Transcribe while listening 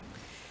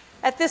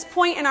At this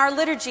point in our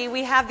liturgy,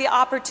 we have the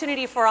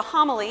opportunity for a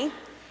homily,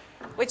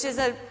 which is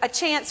a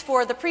chance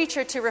for the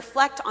preacher to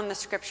reflect on the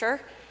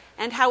scripture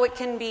and how it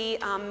can be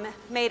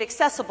made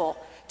accessible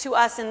to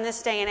us in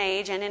this day and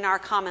age and in our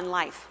common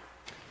life.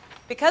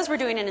 Because we're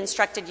doing an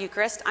instructed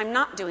Eucharist, I'm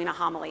not doing a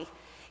homily.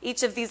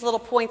 Each of these little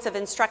points of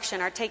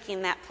instruction are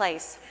taking that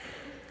place.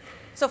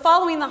 So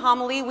following the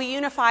homily, we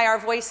unify our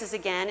voices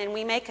again and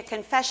we make a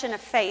confession of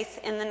faith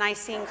in the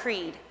Nicene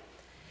Creed.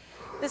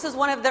 This is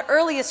one of the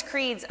earliest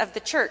creeds of the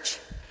church,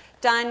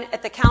 done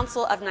at the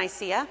Council of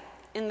Nicaea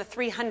in the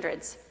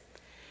 300s.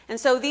 And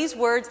so these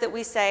words that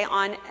we say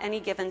on any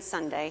given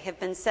Sunday have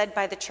been said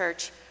by the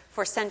church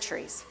for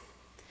centuries.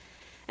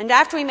 And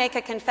after we make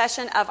a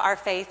confession of our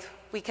faith,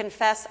 we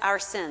confess our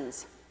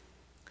sins.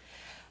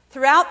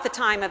 Throughout the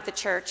time of the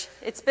church,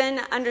 it's been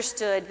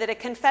understood that a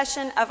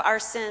confession of our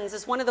sins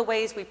is one of the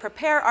ways we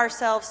prepare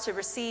ourselves to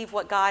receive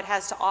what God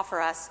has to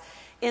offer us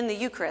in the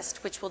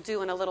Eucharist, which we'll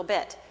do in a little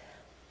bit.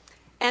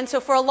 And so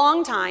for a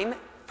long time,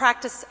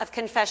 practice of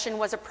confession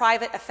was a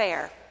private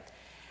affair.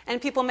 And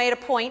people made a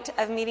point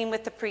of meeting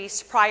with the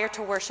priest prior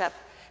to worship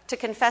to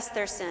confess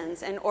their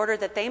sins in order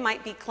that they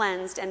might be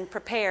cleansed and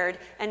prepared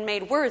and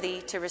made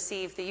worthy to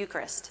receive the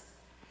Eucharist.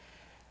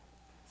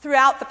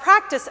 Throughout the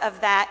practice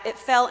of that, it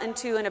fell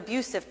into an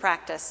abusive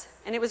practice.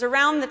 And it was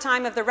around the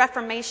time of the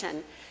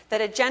Reformation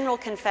that a general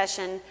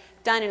confession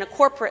done in a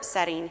corporate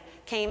setting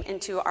came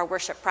into our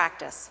worship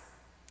practice.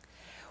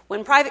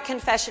 When private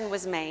confession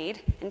was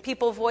made and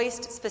people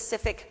voiced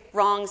specific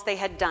wrongs they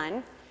had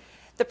done,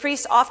 the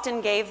priest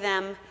often gave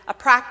them a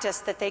practice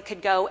that they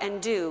could go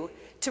and do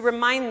to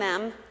remind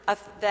them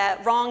of the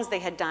wrongs they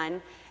had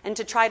done and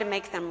to try to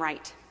make them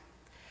right.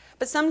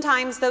 But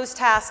sometimes those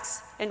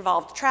tasks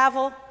involved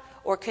travel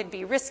or could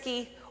be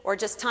risky or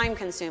just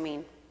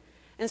time-consuming.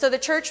 And so the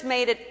church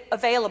made it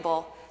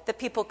available that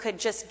people could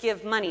just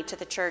give money to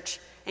the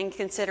church and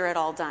consider it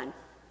all done.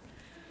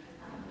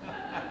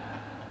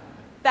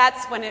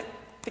 That's when it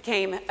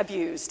became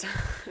abused.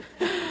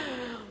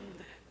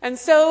 And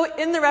so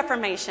in the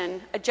Reformation,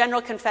 a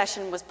general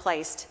confession was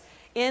placed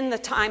in the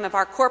time of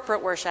our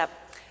corporate worship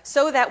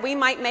so that we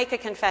might make a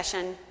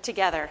confession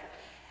together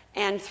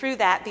and through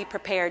that be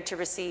prepared to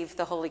receive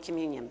the Holy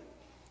Communion.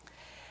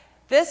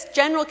 This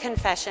general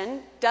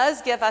confession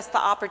does give us the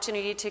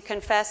opportunity to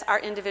confess our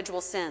individual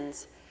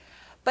sins,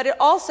 but it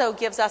also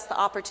gives us the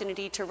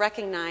opportunity to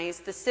recognize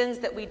the sins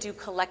that we do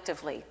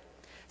collectively,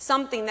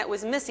 something that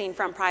was missing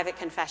from private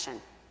confession.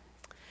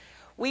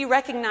 We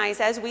recognize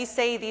as we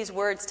say these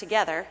words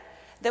together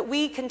that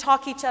we can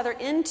talk each other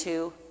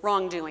into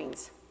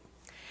wrongdoings,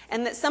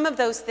 and that some of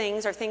those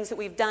things are things that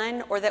we've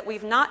done or that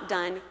we've not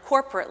done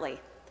corporately,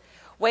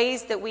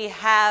 ways that we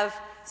have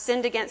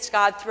sinned against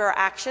God through our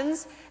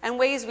actions and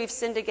ways we've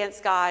sinned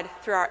against God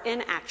through our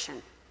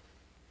inaction.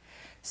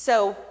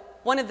 So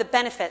one of the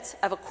benefits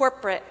of a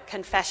corporate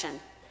confession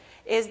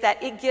is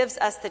that it gives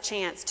us the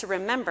chance to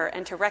remember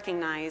and to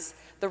recognize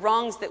the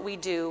wrongs that we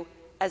do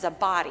as a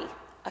body,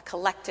 a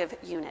collective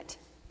unit,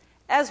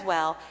 as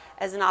well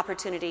as an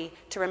opportunity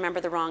to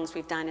remember the wrongs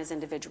we've done as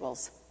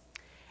individuals.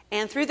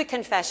 And through the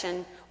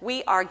confession,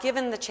 we are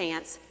given the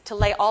chance to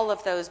lay all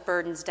of those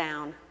burdens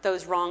down,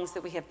 those wrongs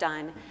that we have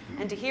done,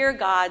 and to hear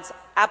God's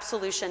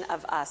absolution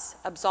of us,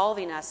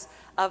 absolving us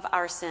of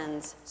our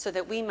sins, so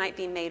that we might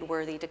be made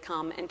worthy to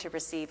come and to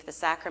receive the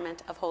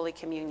sacrament of Holy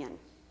Communion.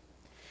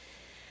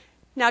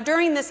 Now,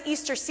 during this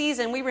Easter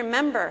season, we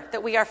remember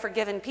that we are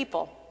forgiven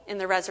people in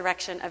the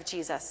resurrection of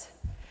Jesus.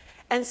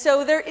 And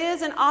so there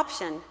is an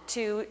option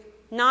to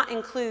not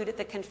include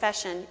the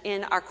confession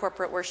in our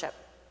corporate worship.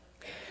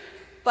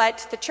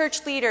 But the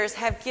church leaders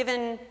have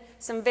given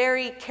some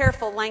very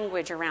careful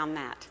language around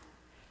that.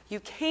 You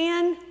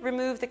can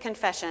remove the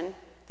confession,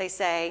 they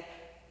say,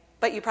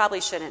 but you probably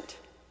shouldn't.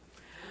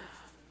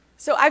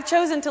 So I've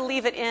chosen to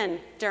leave it in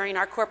during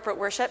our corporate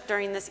worship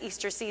during this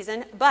Easter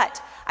season,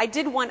 but I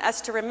did want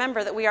us to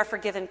remember that we are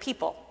forgiven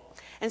people.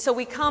 And so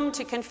we come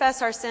to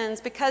confess our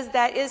sins because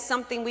that is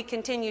something we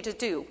continue to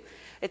do.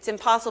 It's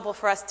impossible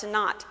for us to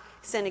not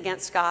sin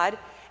against God,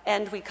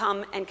 and we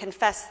come and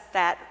confess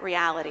that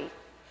reality.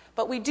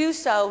 But we do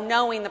so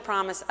knowing the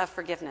promise of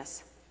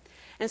forgiveness.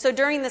 And so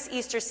during this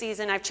Easter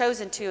season, I've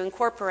chosen to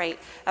incorporate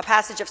a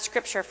passage of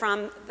Scripture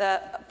from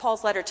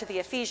Paul's letter to the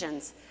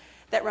Ephesians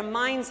that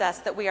reminds us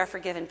that we are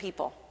forgiven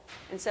people.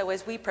 And so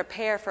as we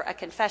prepare for a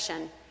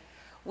confession,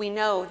 we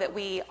know that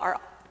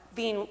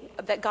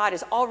that God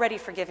is already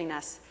forgiving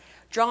us,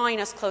 drawing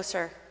us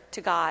closer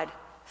to God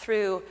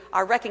through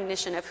our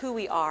recognition of who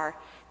we are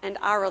and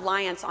our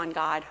reliance on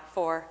God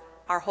for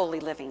our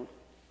holy living.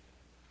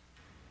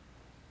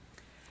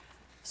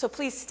 So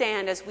please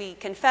stand as we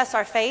confess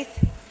our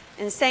faith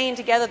in saying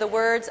together the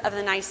words of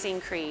the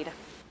Nicene Creed.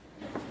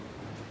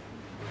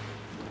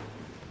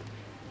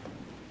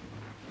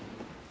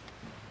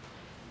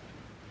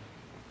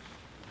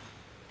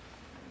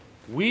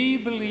 We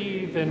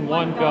believe in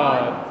one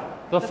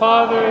God, the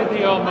Father,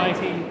 the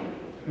Almighty,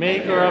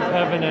 maker of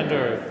heaven and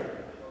earth,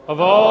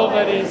 of all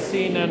that is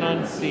seen and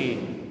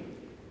unseen.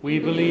 We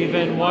believe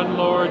in one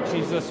Lord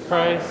Jesus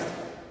Christ,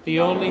 the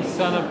only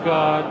Son of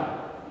God,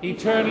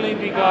 eternally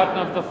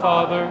begotten of the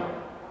Father,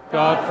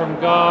 God from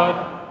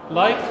God,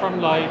 light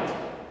from light,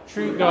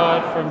 true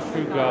God from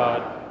true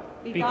God,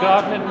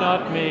 begotten,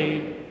 not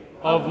made,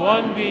 of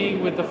one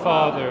being with the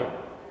Father.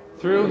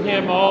 Through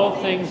him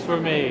all things were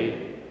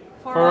made.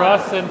 For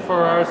us and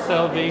for our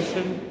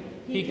salvation,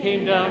 he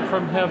came down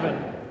from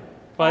heaven.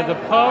 By the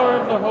power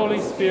of the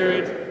Holy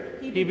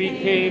Spirit, he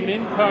became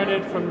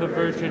incarnate from the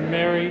Virgin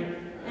Mary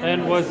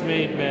and was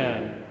made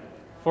man.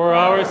 For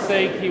our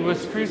sake he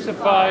was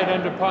crucified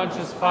under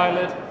Pontius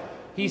Pilate.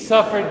 He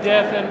suffered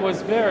death and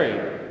was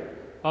buried.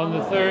 On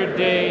the third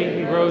day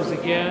he rose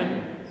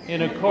again,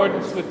 in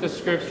accordance with the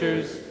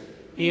Scriptures.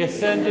 He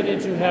ascended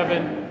into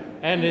heaven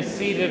and is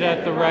seated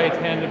at the right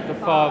hand of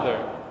the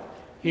Father.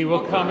 He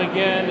will come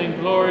again in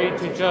glory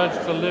to judge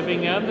the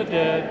living and the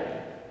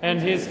dead, and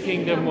his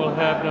kingdom will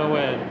have no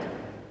end.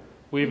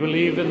 We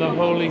believe in the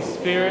Holy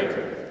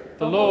Spirit,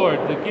 the Lord,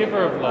 the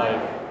giver of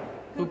life,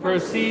 who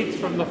proceeds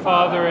from the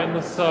Father and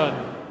the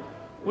Son.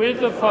 With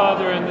the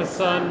Father and the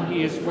Son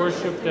he is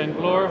worshipped and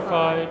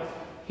glorified.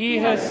 He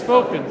has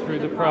spoken through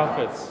the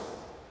prophets.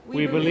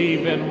 We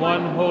believe in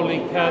one holy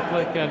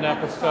Catholic and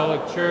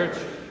Apostolic Church.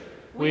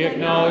 We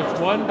acknowledge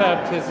one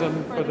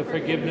baptism for the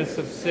forgiveness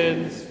of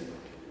sins.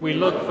 We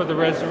look for the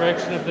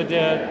resurrection of the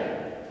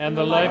dead and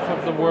the life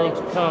of the world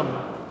to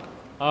come.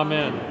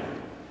 Amen.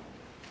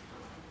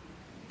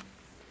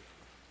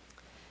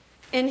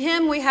 In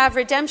him we have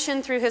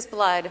redemption through his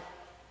blood,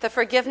 the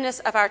forgiveness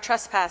of our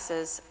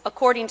trespasses,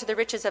 according to the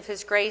riches of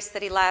his grace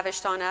that he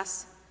lavished on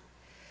us.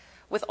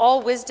 With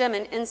all wisdom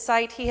and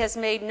insight, he has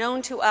made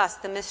known to us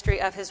the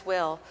mystery of his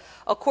will,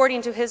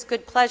 according to his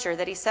good pleasure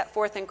that he set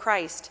forth in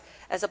Christ,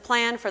 as a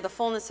plan for the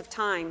fullness of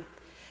time,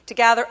 to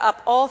gather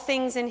up all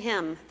things in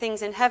him,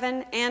 things in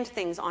heaven and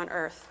things on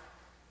earth.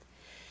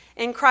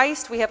 In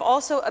Christ we have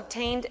also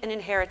obtained an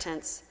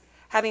inheritance,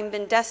 having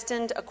been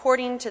destined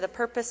according to the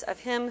purpose of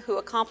him who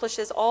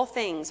accomplishes all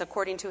things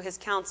according to his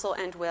counsel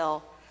and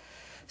will,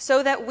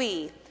 so that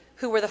we,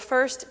 who were the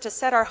first to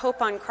set our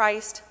hope on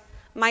Christ,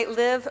 might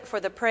live for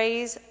the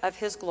praise of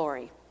his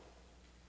glory.